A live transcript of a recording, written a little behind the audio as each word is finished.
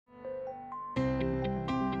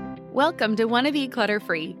Welcome to Wanna Be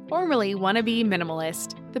Clutter-Free, formerly Wanna Be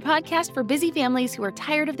Minimalist, the podcast for busy families who are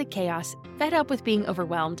tired of the chaos, fed up with being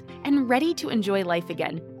overwhelmed, and ready to enjoy life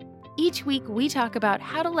again. Each week, we talk about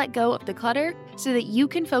how to let go of the clutter so that you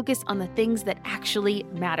can focus on the things that actually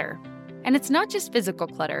matter. And it's not just physical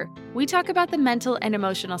clutter. We talk about the mental and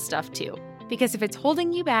emotional stuff too, because if it's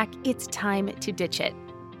holding you back, it's time to ditch it.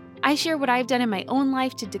 I share what I've done in my own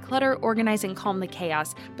life to declutter, organize, and calm the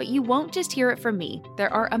chaos, but you won't just hear it from me.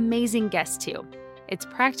 There are amazing guests too. It's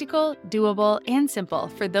practical, doable, and simple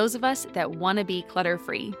for those of us that want to be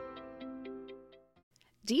clutter-free.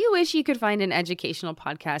 Do you wish you could find an educational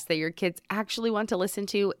podcast that your kids actually want to listen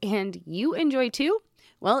to and you enjoy too?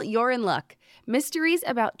 Well, you're in luck. Mysteries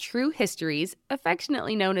About True Histories,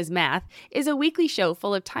 affectionately known as Math, is a weekly show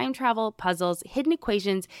full of time travel, puzzles, hidden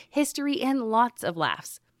equations, history, and lots of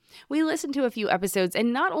laughs. We listened to a few episodes,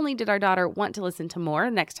 and not only did our daughter want to listen to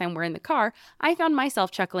more next time we're in the car, I found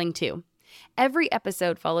myself chuckling too. Every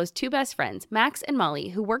episode follows two best friends, Max and Molly,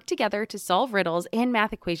 who work together to solve riddles and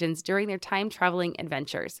math equations during their time-traveling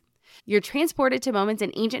adventures. You're transported to moments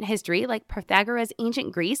in ancient history like Pythagoras'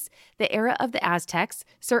 ancient Greece, the era of the Aztecs,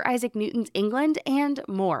 Sir Isaac Newton's England, and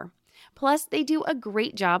more. Plus, they do a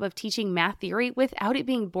great job of teaching math theory without it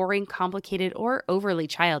being boring, complicated, or overly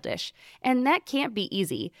childish. And that can't be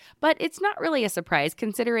easy. But it's not really a surprise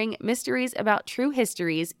considering Mysteries About True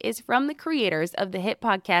Histories is from the creators of the hit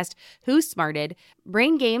podcast Who Smarted,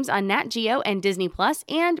 Brain Games on Nat Geo and Disney Plus,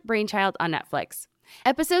 and Brainchild on Netflix.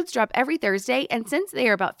 Episodes drop every Thursday, and since they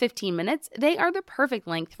are about 15 minutes, they are the perfect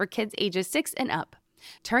length for kids ages 6 and up.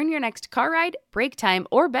 Turn your next car ride, break time,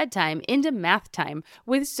 or bedtime into math time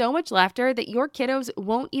with so much laughter that your kiddos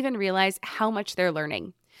won't even realize how much they're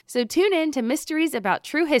learning. So tune in to Mysteries About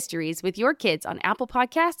True Histories with your kids on Apple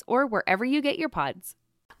Podcasts or wherever you get your pods.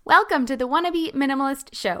 Welcome to the Wanna Be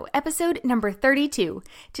Minimalist Show, episode number 32.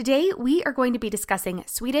 Today, we are going to be discussing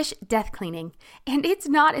Swedish death cleaning, and it's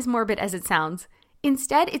not as morbid as it sounds.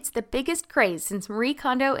 Instead, it's the biggest craze since Marie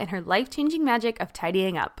Kondo and her life-changing magic of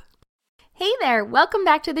tidying up. Hey there, welcome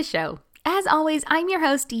back to the show. As always, I'm your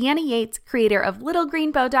host, Deanna Yates, creator of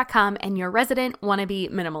LittleGreenBow.com and your resident wannabe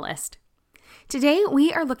minimalist. Today,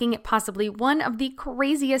 we are looking at possibly one of the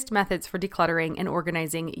craziest methods for decluttering and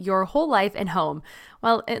organizing your whole life and home,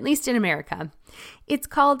 well, at least in America. It's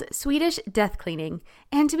called Swedish death cleaning,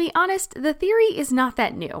 and to be honest, the theory is not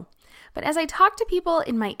that new. But as I talk to people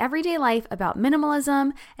in my everyday life about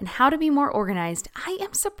minimalism and how to be more organized, I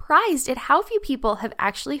am surprised at how few people have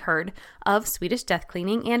actually heard of Swedish death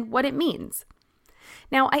cleaning and what it means.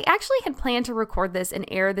 Now, I actually had planned to record this and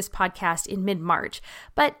air this podcast in mid-March,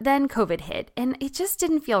 but then COVID hit, and it just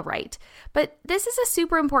didn't feel right. But this is a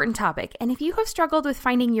super important topic, and if you have struggled with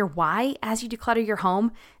finding your why as you declutter your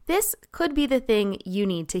home, this could be the thing you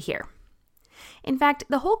need to hear. In fact,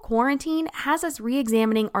 the whole quarantine has us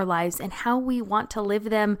re-examining our lives and how we want to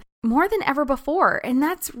live them more than ever before, and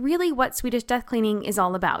that's really what Swedish death cleaning is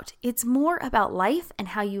all about. It's more about life and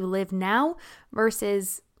how you live now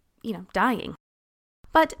versus, dying.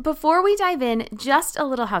 But before we dive in, just a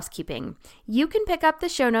little housekeeping. You can pick up the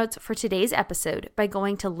show notes for today's episode by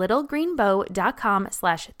going to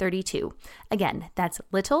littlegreenbow.com/32. Again, that's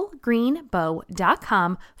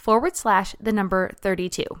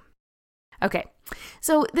littlegreenbow.com/32. Okay,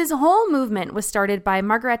 so this whole movement was started by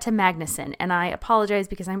Margareta Magnusson, and I apologize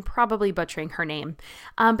because I'm probably butchering her name,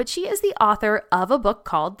 but she is the author of a book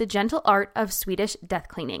called The Gentle Art of Swedish Death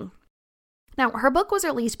Cleaning. Now, her book was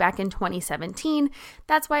released back in 2017.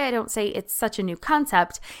 That's why I don't say it's such a new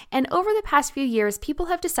concept. And over the past few years, people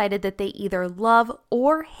have decided that they either love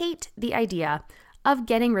or hate the idea of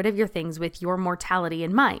getting rid of your things with your mortality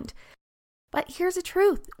in mind. But here's the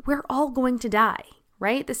truth. We're all going to die.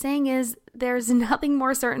 Right? The saying is, there's nothing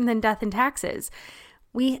more certain than death and taxes.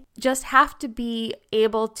 We just have to be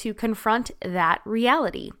able to confront that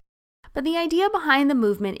reality. But the idea behind the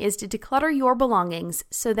movement is to declutter your belongings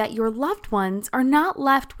so that your loved ones are not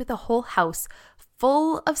left with a whole house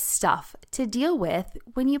full of stuff to deal with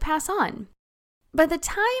when you pass on. By the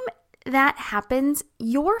time that happens,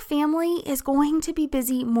 your family is going to be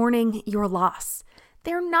busy mourning your loss.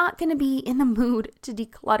 They're not going to be in the mood to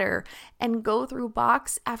declutter and go through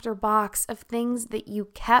box after box of things that you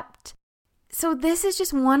kept. So this is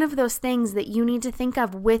just one of those things that you need to think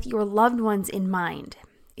of with your loved ones in mind.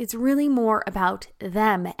 It's really more about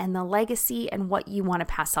them and the legacy and what you want to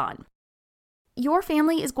pass on. Your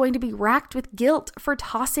family is going to be racked with guilt for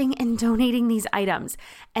tossing and donating these items,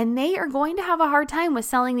 and they are going to have a hard time with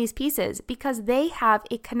selling these pieces because they have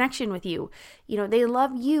a connection with you. They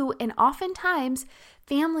love you, and oftentimes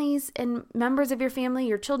families and members of your family,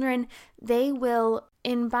 your children, they will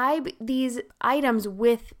imbibe these items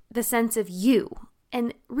with the sense of you.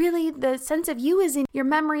 And really, the sense of you is in your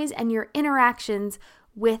memories and your interactions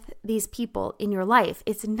with these people in your life.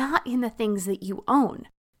 It's not in the things that you own.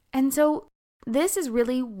 And so this is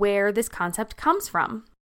really where this concept comes from.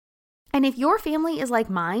 And if your family is like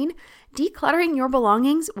mine, decluttering your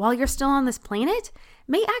belongings while you're still on this planet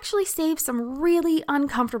may actually save some really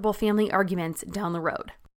uncomfortable family arguments down the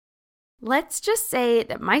road. Let's just say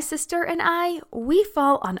that my sister and I, we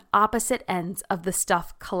fall on opposite ends of the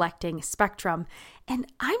stuff collecting spectrum,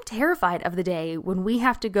 and I'm terrified of the day when we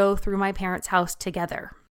have to go through my parents' house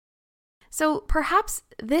together. So perhaps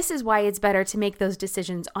this is why it's better to make those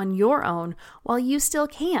decisions on your own while you still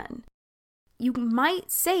can. You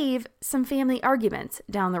might save some family arguments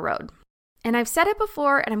down the road. And I've said it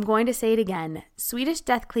before, and I'm going to say it again. Swedish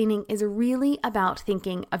death cleaning is really about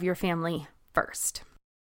thinking of your family first.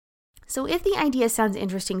 So if the idea sounds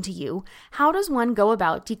interesting to you, how does one go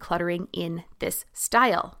about decluttering in this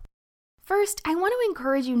style? First, I want to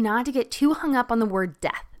encourage you not to get too hung up on the word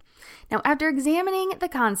death. Now, after examining the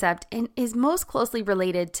concept, it is most closely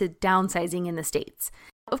related to downsizing in the States.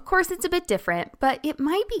 Of course, it's a bit different, but it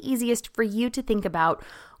might be easiest for you to think about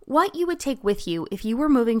what you would take with you if you were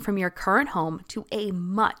moving from your current home to a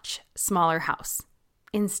much smaller house,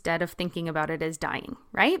 instead of thinking about it as dying,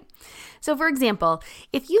 right? So for example,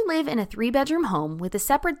 if you live in a 3-bedroom home with a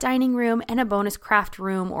separate dining room and a bonus craft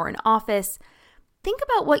room or an office, think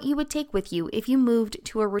about what you would take with you if you moved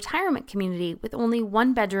to a retirement community with only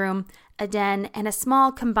 1 bedroom, a den, and a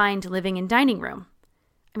small combined living and dining room.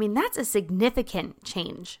 I mean, that's a significant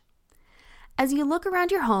change. As you look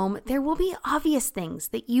around your home, there will be obvious things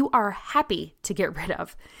that you are happy to get rid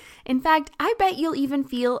of. In fact, I bet you'll even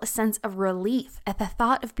feel a sense of relief at the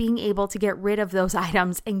thought of being able to get rid of those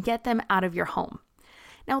items and get them out of your home.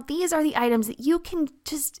 Now, these are the items that you can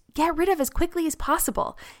just get rid of as quickly as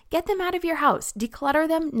possible. Get them out of your house. Declutter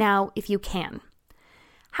them now if you can.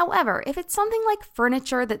 However, if it's something like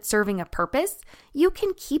furniture that's serving a purpose, you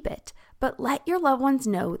can keep it, but let your loved ones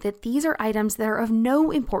know that these are items that are of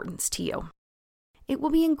no importance to you. It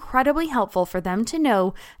will be incredibly helpful for them to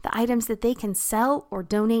know the items that they can sell or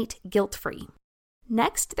donate guilt-free.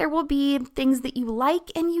 Next, there will be things that you like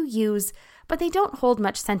and you use, but they don't hold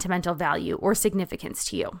much sentimental value or significance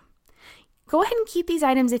to you. Go ahead and keep these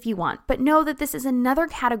items if you want, but know that this is another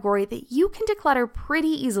category that you can declutter pretty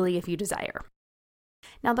easily if you desire.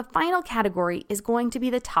 Now, the final category is going to be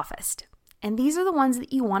the toughest, and these are the ones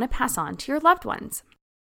that you want to pass on to your loved ones.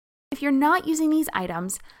 If you're not using these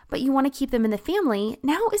items, but you want to keep them in the family,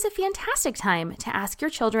 now is a fantastic time to ask your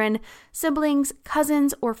children, siblings,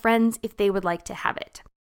 cousins, or friends if they would like to have it.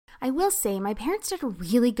 I will say my parents did a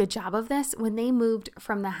really good job of this when they moved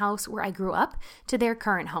from the house where I grew up to their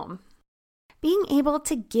current home. Being able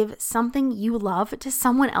to give something you love to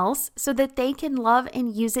someone else so that they can love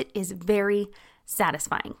and use it is very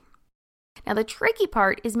satisfying. Now, the tricky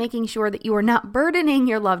part is making sure that you are not burdening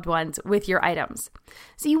your loved ones with your items.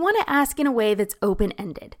 So you want to ask in a way that's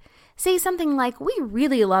open-ended. Say something like, "We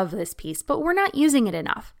really love this piece, but we're not using it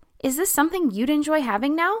enough. Is this something you'd enjoy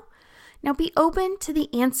having now?" Now, be open to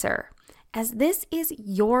the answer, as this is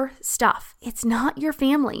your stuff. It's not your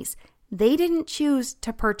family's. They didn't choose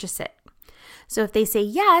to purchase it. So if they say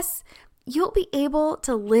yes, you'll be able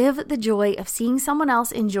to live the joy of seeing someone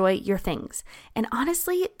else enjoy your things. And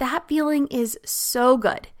honestly, that feeling is so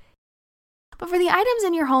good. But for the items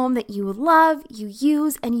in your home that you love, you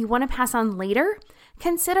use, and you want to pass on later,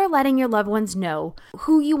 consider letting your loved ones know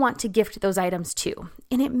who you want to gift those items to.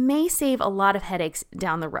 And it may save a lot of headaches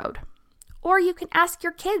down the road. Or you can ask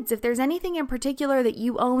your kids if there's anything in particular that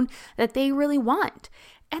you own that they really want.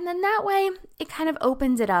 And then that way, it kind of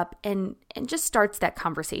opens it up and just starts that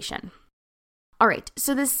conversation. All right,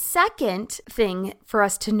 so the second thing for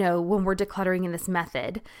us to know when we're decluttering in this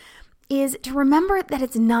method is to remember that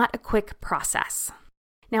it's not a quick process.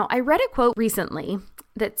 Now, I read a quote recently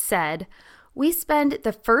that said, "We spend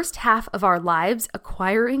the first half of our lives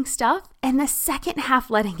acquiring stuff and the second half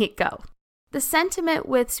letting it go." The sentiment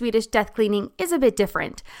with Swedish death cleaning is a bit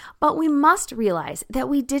different, but we must realize that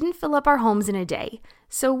we didn't fill up our homes in a day,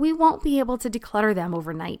 so we won't be able to declutter them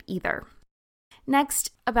overnight either. Next,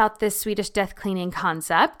 about this Swedish death cleaning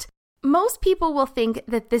concept, most people will think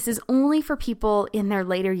that this is only for people in their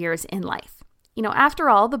later years in life. You know, after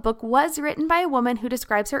all, the book was written by a woman who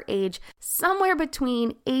describes her age somewhere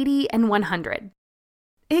between 80 and 100.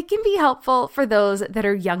 It can be helpful for those that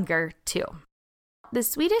are younger too. The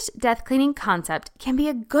Swedish death cleaning concept can be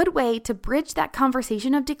a good way to bridge that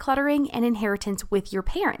conversation of decluttering and inheritance with your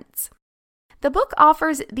parents. The book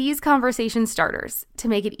offers these conversation starters to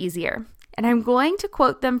make it easier, and I'm going to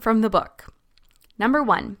quote them from the book. Number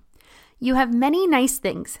 1, You have many nice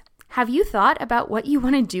things. Have you thought about what you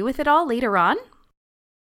want to do with it all later on?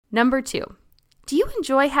 Number 2, do you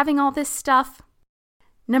enjoy having all this stuff?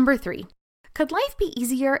 Number 3, could life be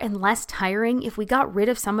easier and less tiring if we got rid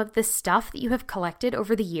of some of this stuff that you have collected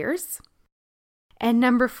over the years? And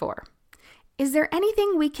number 4, is there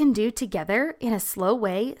anything we can do together in a slow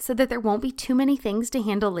way so that there won't be too many things to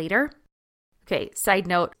handle later? Okay, side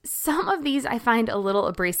note, some of these I find a little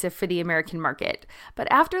abrasive for the American market, but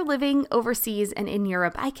after living overseas and in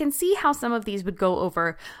Europe, I can see how some of these would go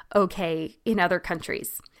over okay in other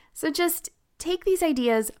countries. So just take these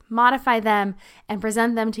ideas, modify them, and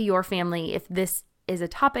present them to your family if this is a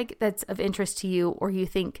topic that's of interest to you or you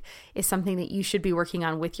think is something that you should be working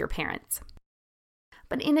on with your parents.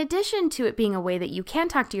 But in addition to it being a way that you can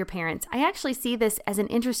talk to your parents, I actually see this as an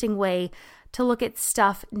interesting way to look at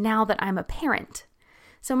stuff now that I'm a parent.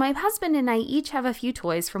 So my husband and I each have a few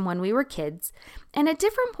toys from when we were kids, and at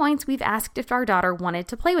different points we've asked if our daughter wanted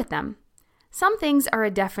to play with them. Some things are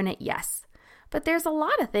a definite yes, but there's a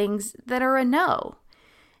lot of things that are a no.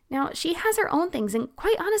 Now, she has her own things, and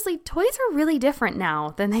quite honestly, toys are really different now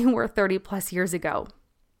than they were 30 plus years ago.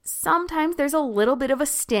 Sometimes there's a little bit of a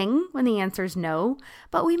sting when the answer is no,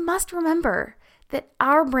 but we must remember that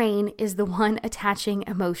our brain is the one attaching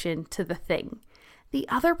emotion to the thing. The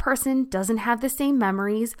other person doesn't have the same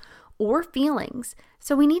memories or feelings,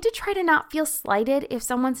 so we need to try to not feel slighted if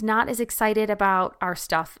someone's not as excited about our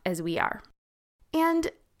stuff as we are.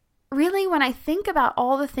 And really, when I think about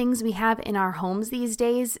all the things we have in our homes these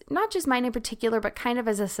days, not just mine in particular, but kind of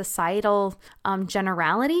as a societal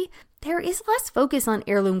generality, there is less focus on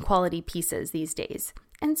heirloom quality pieces these days.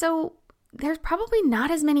 And so there's probably not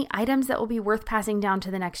as many items that will be worth passing down to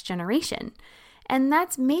the next generation. And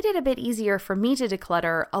that's made it a bit easier for me to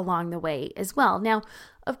declutter along the way as well. Now,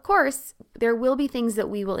 of course, there will be things that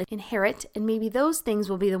we will inherit, and maybe those things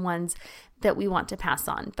will be the ones that we want to pass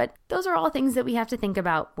on. But those are all things that we have to think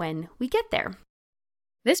about when we get there.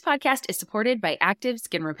 This podcast is supported by Active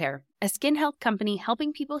Skin Repair, a skin health company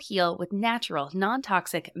helping people heal with natural,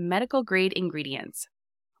 non-toxic, medical-grade ingredients.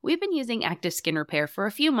 We've been using Active Skin Repair for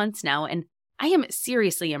a few months now, and I am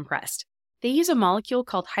seriously impressed. They use a molecule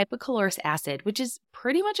called hypochlorous acid, which is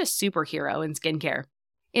pretty much a superhero in skincare.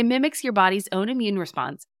 It mimics your body's own immune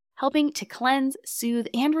response, helping to cleanse, soothe,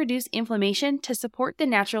 and reduce inflammation to support the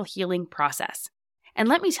natural healing process. And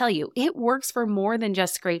let me tell you, it works for more than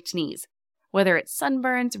just scraped knees. Whether it's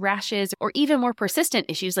sunburns, rashes, or even more persistent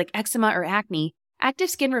issues like eczema or acne, Active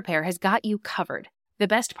Skin Repair has got you covered. The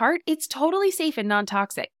best part? It's totally safe and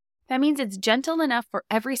non-toxic. That means it's gentle enough for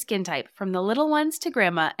every skin type, from the little ones to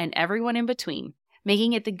grandma and everyone in between,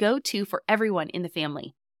 making it the go-to for everyone in the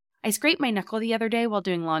family. I scraped my knuckle the other day while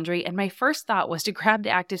doing laundry, and my first thought was to grab the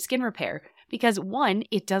Active Skin Repair because 1,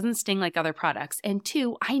 it doesn't sting like other products, and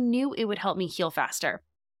 2, I knew it would help me heal faster.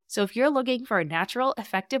 So if you're looking for a natural,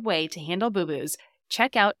 effective way to handle boo-boos,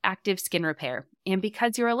 check out Active Skin Repair. And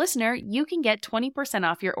because you're a listener, you can get 20%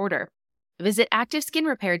 off your order. Visit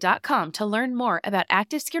ActiveSkinRepair.com to learn more about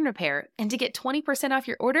Active Skin Repair, and to get 20% off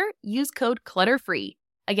your order, use code CLUTTERFREE.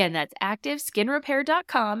 Again, that's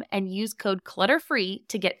ActiveSkinRepair.com and use code CLUTTERFREE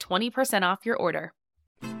to get 20% off your order.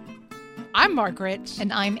 I'm Margaret.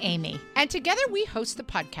 And I'm Amy. And together we host the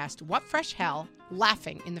podcast, What Fresh Hell?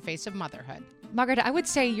 Laughing in the Face of Motherhood. Margaret, I would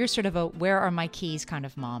say you're sort of a where are my keys kind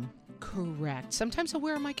of mom. Correct. Sometimes a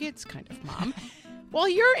where are my kids kind of mom. Well,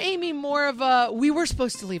 you're, Amy, more of a we were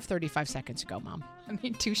supposed to leave 35 seconds ago, mom. I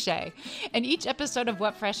mean, touche. In each episode of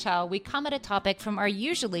What Fresh Hell, we come at a topic from our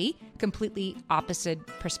usually completely opposite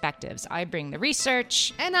perspectives. I bring the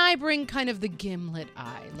research. And I bring kind of the gimlet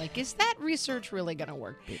eye. Like, is that research really going to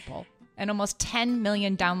work, people? And almost 10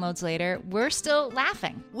 million downloads later, we're still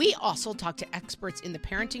laughing. We also talk to experts in the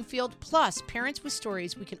parenting field, plus parents with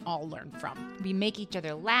stories we can all learn from. We make each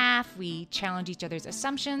other laugh, we challenge each other's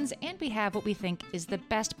assumptions, and we have what we think is the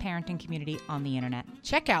best parenting community on the internet.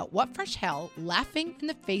 Check out What Fresh Hell? Laughing in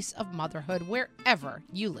the Face of Motherhood wherever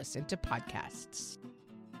you listen to podcasts.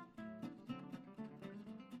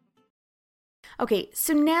 Okay,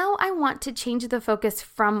 so now I want to change the focus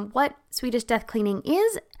from what Swedish death cleaning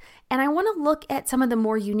is, and I want to look at some of the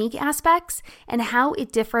more unique aspects and how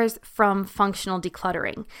it differs from functional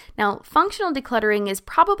decluttering. Now, functional decluttering is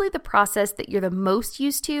probably the process that you're the most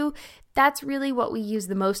used to. That's really what we use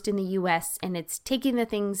the most in the US, and it's taking the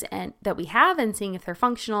things that we have and seeing if they're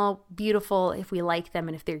functional, beautiful, if we like them,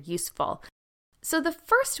 and if they're useful. So the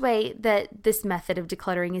first way that this method of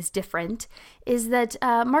decluttering is different is that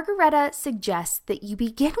Margareta suggests that you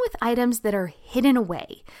begin with items that are hidden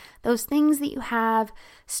away. Those things that you have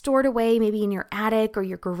stored away maybe in your attic or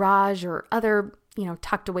your garage or other,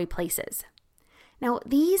 tucked away places. Now,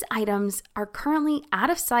 these items are currently out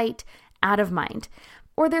of sight, out of mind,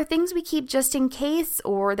 or they're things we keep just in case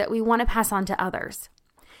or that we want to pass on to others.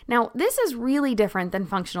 Now, this is really different than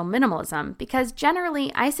functional minimalism because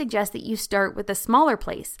generally I suggest that you start with a smaller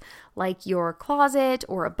place, like your closet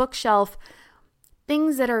or a bookshelf,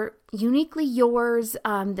 things that are uniquely yours,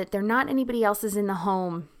 that they're not anybody else's in the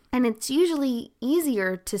home. And it's usually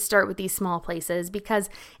easier to start with these small places because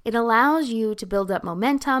it allows you to build up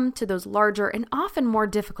momentum to those larger and often more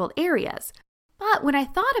difficult areas. But when I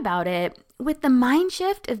thought about it, with the mind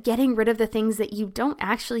shift of getting rid of the things that you don't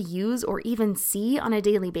actually use or even see on a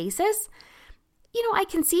daily basis, I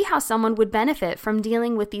can see how someone would benefit from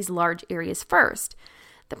dealing with these large areas first.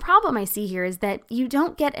 The problem I see here is that you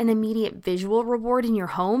don't get an immediate visual reward in your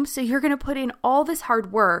home, so you're going to put in all this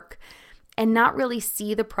hard work and not really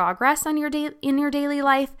see the progress in your daily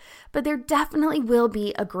life, but there definitely will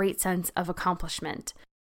be a great sense of accomplishment.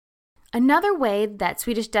 Another way that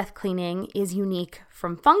Swedish death cleaning is unique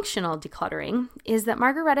from functional decluttering is that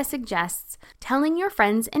Margareta suggests telling your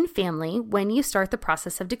friends and family when you start the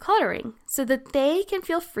process of decluttering so that they can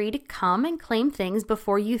feel free to come and claim things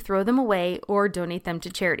before you throw them away or donate them to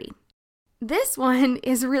charity. This one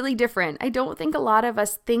is really different. I don't think a lot of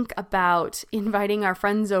us think about inviting our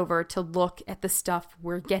friends over to look at the stuff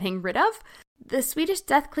we're getting rid of. The Swedish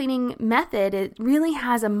death cleaning method, it really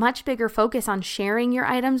has a much bigger focus on sharing your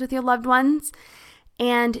items with your loved ones.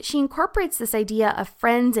 And she incorporates this idea of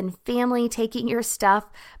friends and family taking your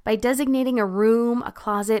stuff by designating a room, a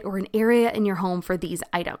closet, or an area in your home for these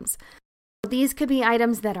items. These could be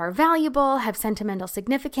items that are valuable, have sentimental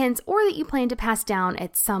significance, or that you plan to pass down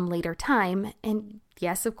at some later time. And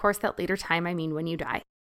yes, of course, that later time, I mean when you die.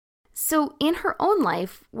 So in her own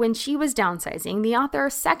life, when she was downsizing, the author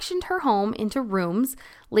sectioned her home into rooms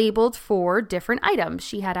labeled for different items.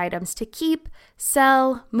 She had items to keep,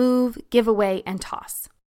 sell, move, give away, and toss.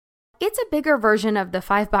 It's a bigger version of the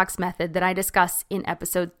 5-box method that I discuss in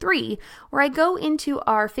episode 3, where I go into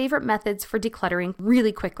our favorite methods for decluttering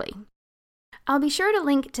really quickly. I'll be sure to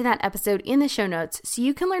link to that episode in the show notes so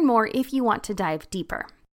you can learn more if you want to dive deeper.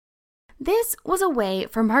 This was a way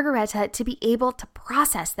for Margareta to be able to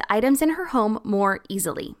process the items in her home more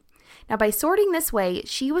easily. Now, by sorting this way,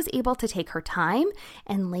 she was able to take her time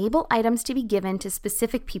and label items to be given to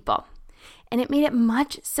specific people. And it made it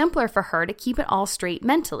much simpler for her to keep it all straight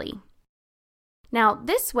mentally. Now,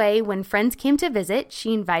 this way, when friends came to visit,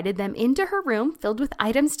 she invited them into her room filled with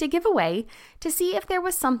items to give away to see if there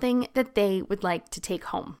was something that they would like to take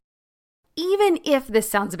home. Even if this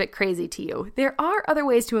sounds a bit crazy to you, there are other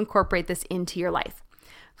ways to incorporate this into your life.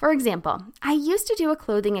 For example, I used to do a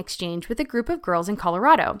clothing exchange with a group of girls in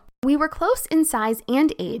Colorado. We were close in size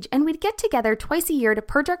and age, and we'd get together twice a year to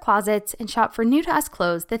purge our closets and shop for new-to-us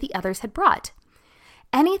clothes that the others had brought.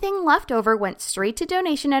 Anything left over went straight to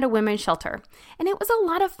donation at a women's shelter, and it was a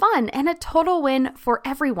lot of fun and a total win for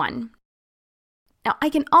everyone. Now, I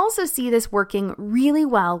can also see this working really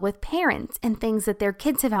well with parents and things that their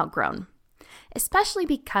kids have outgrown, especially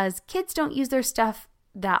because kids don't use their stuff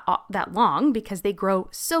that long because they grow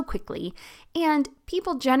so quickly, and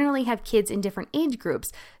people generally have kids in different age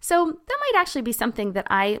groups, so that might actually be something that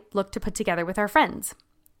I look to put together with our friends.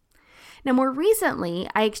 Now, more recently,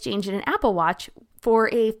 I exchanged an Apple Watch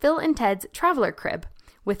for a Phil and Ted's traveler crib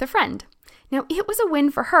with a friend. Now, it was a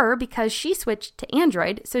win for her because she switched to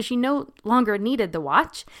Android, so she no longer needed the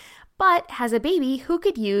watch, but has a baby who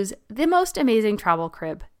could use the most amazing travel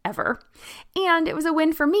crib ever. And it was a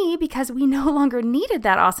win for me because we no longer needed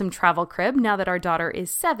that awesome travel crib now that our daughter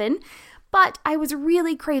is 7, but I was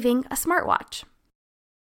really craving a smartwatch.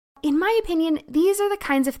 In my opinion, these are the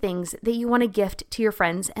kinds of things that you want to gift to your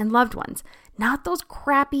friends and loved ones, not those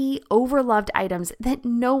crappy, overloved items that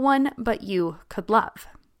no one but you could love.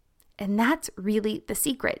 And that's really the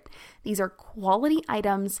secret. These are quality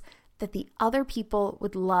items that the other people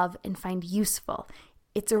would love and find useful.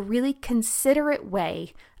 It's a really considerate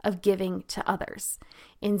way of giving to others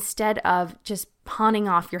instead of just pawning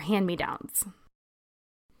off your hand-me-downs.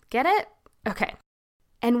 Get it? Okay.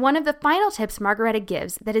 And one of the final tips Margareta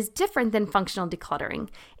gives that is different than functional decluttering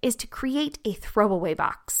is to create a throwaway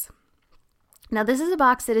box. Now, this is a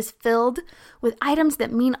box that is filled with items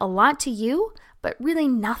that mean a lot to you, but really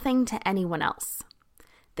nothing to anyone else.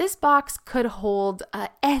 This box could hold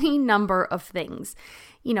any number of things.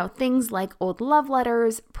 Things like old love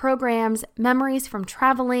letters, programs, memories from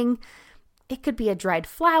traveling. It could be a dried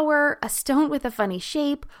flower, a stone with a funny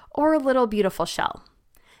shape, or a little beautiful shell.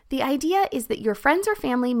 The idea is that your friends or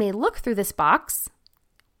family may look through this box,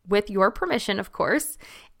 with your permission, of course,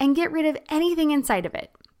 and get rid of anything inside of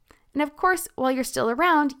it. And of course, while you're still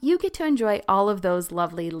around, you get to enjoy all of those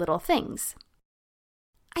lovely little things.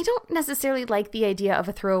 I don't necessarily like the idea of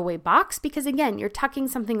a throwaway box because, again, you're tucking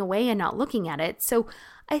something away and not looking at it. So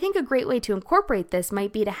I think a great way to incorporate this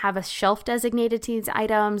might be to have a shelf designated to these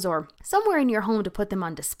items or somewhere in your home to put them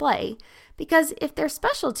on display. Because if they're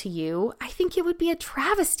special to you, I think it would be a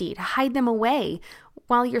travesty to hide them away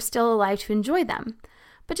while you're still alive to enjoy them.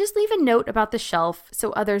 But just leave a note about the shelf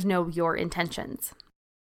so others know your intentions.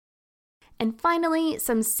 And finally,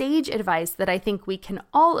 some sage advice that I think we can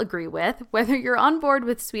all agree with, whether you're on board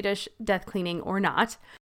with Swedish death cleaning or not.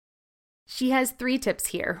 She has 3 tips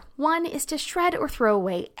here. 1 is to shred or throw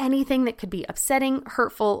away anything that could be upsetting,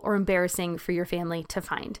 hurtful, or embarrassing for your family to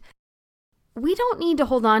find. We don't need to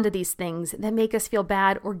hold on to these things that make us feel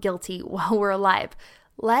bad or guilty while we're alive.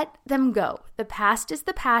 Let them go. The past is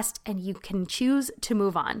the past, and you can choose to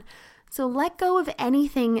move on. So let go of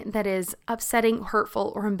anything that is upsetting,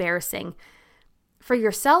 hurtful, or embarrassing for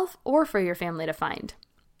yourself or for your family to find.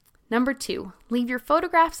 Number 2, leave your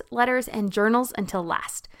photographs, letters, and journals until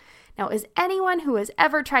last. Now, as anyone who has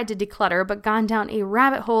ever tried to declutter but gone down a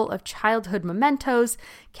rabbit hole of childhood mementos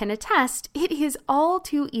can attest, it is all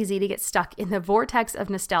too easy to get stuck in the vortex of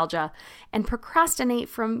nostalgia and procrastinate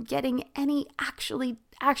from getting any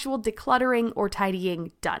actual decluttering or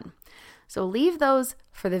tidying done. So leave those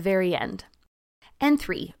for the very end. And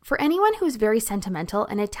 3, for anyone who's very sentimental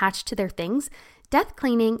and attached to their things, death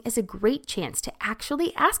cleaning is a great chance to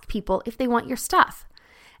actually ask people if they want your stuff.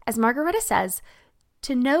 As Margareta says,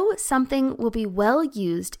 to know something will be well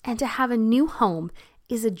used and to have a new home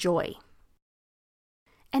is a joy.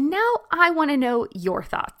 And now I want to know your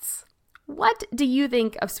thoughts. What do you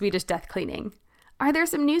think of Swedish death cleaning? Are there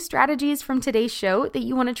some new strategies from today's show that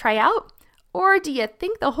you want to try out? Or do you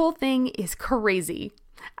think the whole thing is crazy?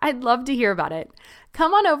 I'd love to hear about it.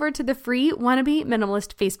 Come on over to the free Wannabe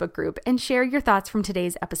Minimalist Facebook group and share your thoughts from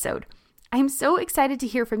today's episode. I'm so excited to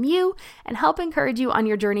hear from you and help encourage you on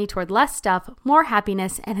your journey toward less stuff, more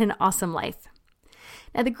happiness, and an awesome life.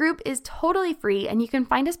 Now, the group is totally free, and you can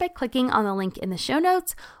find us by clicking on the link in the show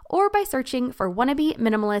notes or by searching for Wannabe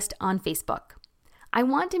Minimalist on Facebook. I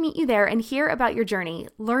want to meet you there and hear about your journey.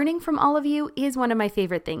 Learning from all of you is one of my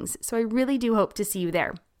favorite things, so I really do hope to see you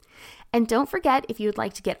there. And don't forget, if you would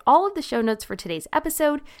like to get all of the show notes for today's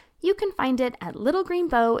episode, you can find it at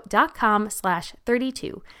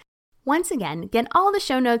littlegreenbow.com/32. Once again, get all the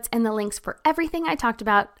show notes and the links for everything I talked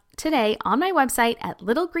about today on my website at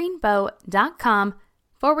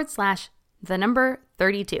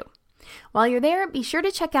littlegreenbow.com/32. While you're there, be sure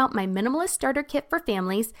to check out my Minimalist Starter Kit for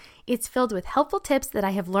families. It's filled with helpful tips that I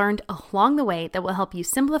have learned along the way that will help you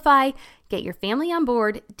simplify, get your family on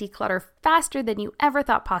board, declutter faster than you ever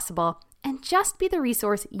thought possible, and just be the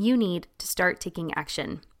resource you need to start taking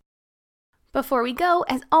action. Before we go,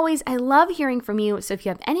 as always, I love hearing from you, so if you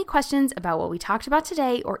have any questions about what we talked about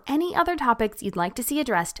today or any other topics you'd like to see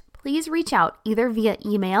addressed, please reach out either via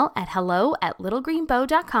email at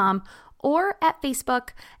hello@littlegreenbow.com or at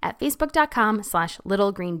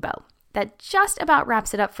facebook.com/littlegreenbow. That just about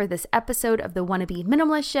wraps it up for this episode of the Wannabe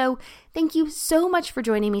Minimalist Show. Thank you so much for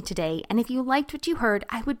joining me today, and if you liked what you heard,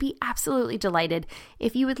 I would be absolutely delighted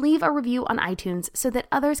if you would leave a review on iTunes so that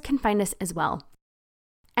others can find us as well.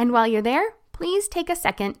 And while you're there, please take a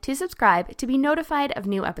second to subscribe to be notified of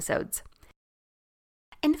new episodes.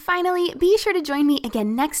 And finally, be sure to join me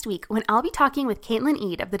again next week when I'll be talking with Caitlin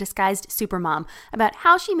Eade of The Disguised Supermom about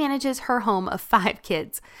how she manages her home of 5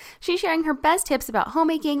 kids. She's sharing her best tips about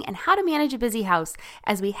homemaking and how to manage a busy house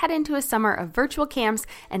as we head into a summer of virtual camps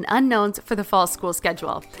and unknowns for the fall school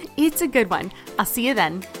schedule. It's a good one. I'll see you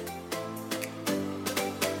then.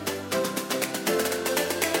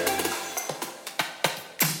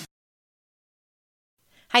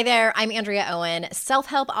 Hi there, I'm Andrea Owen,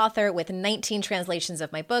 self-help author with 19 translations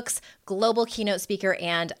of my books, global keynote speaker,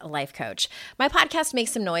 and life coach. My podcast, Make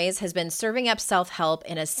Some Noise, has been serving up self-help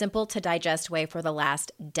in a simple-to-digest way for the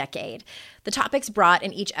last decade. The topics brought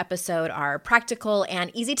in each episode are practical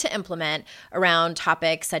and easy to implement around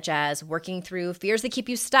topics such as working through fears that keep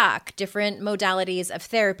you stuck, different modalities of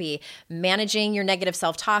therapy, managing your negative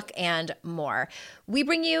self-talk, and more. We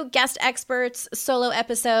bring you guest experts, solo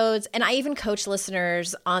episodes, and I even coach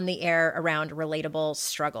listeners on the air around relatable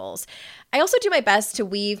struggles. I also do my best to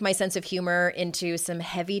weave my sense of humor into some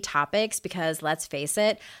heavy topics because, let's face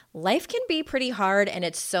it, life can be pretty hard, and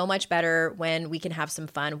it's so much better when we can have some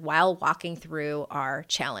fun while walking through our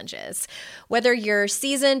challenges. Whether you're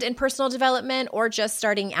seasoned in personal development or just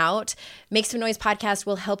starting out, Make Some Noise podcast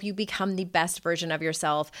will help you become the best version of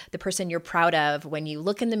yourself, the person you're proud of when you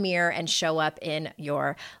look in the mirror and show up in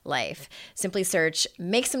your life. Simply search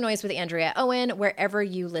Make Some Noise with Andrea Owen wherever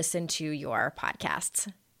you listen to your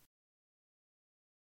podcasts.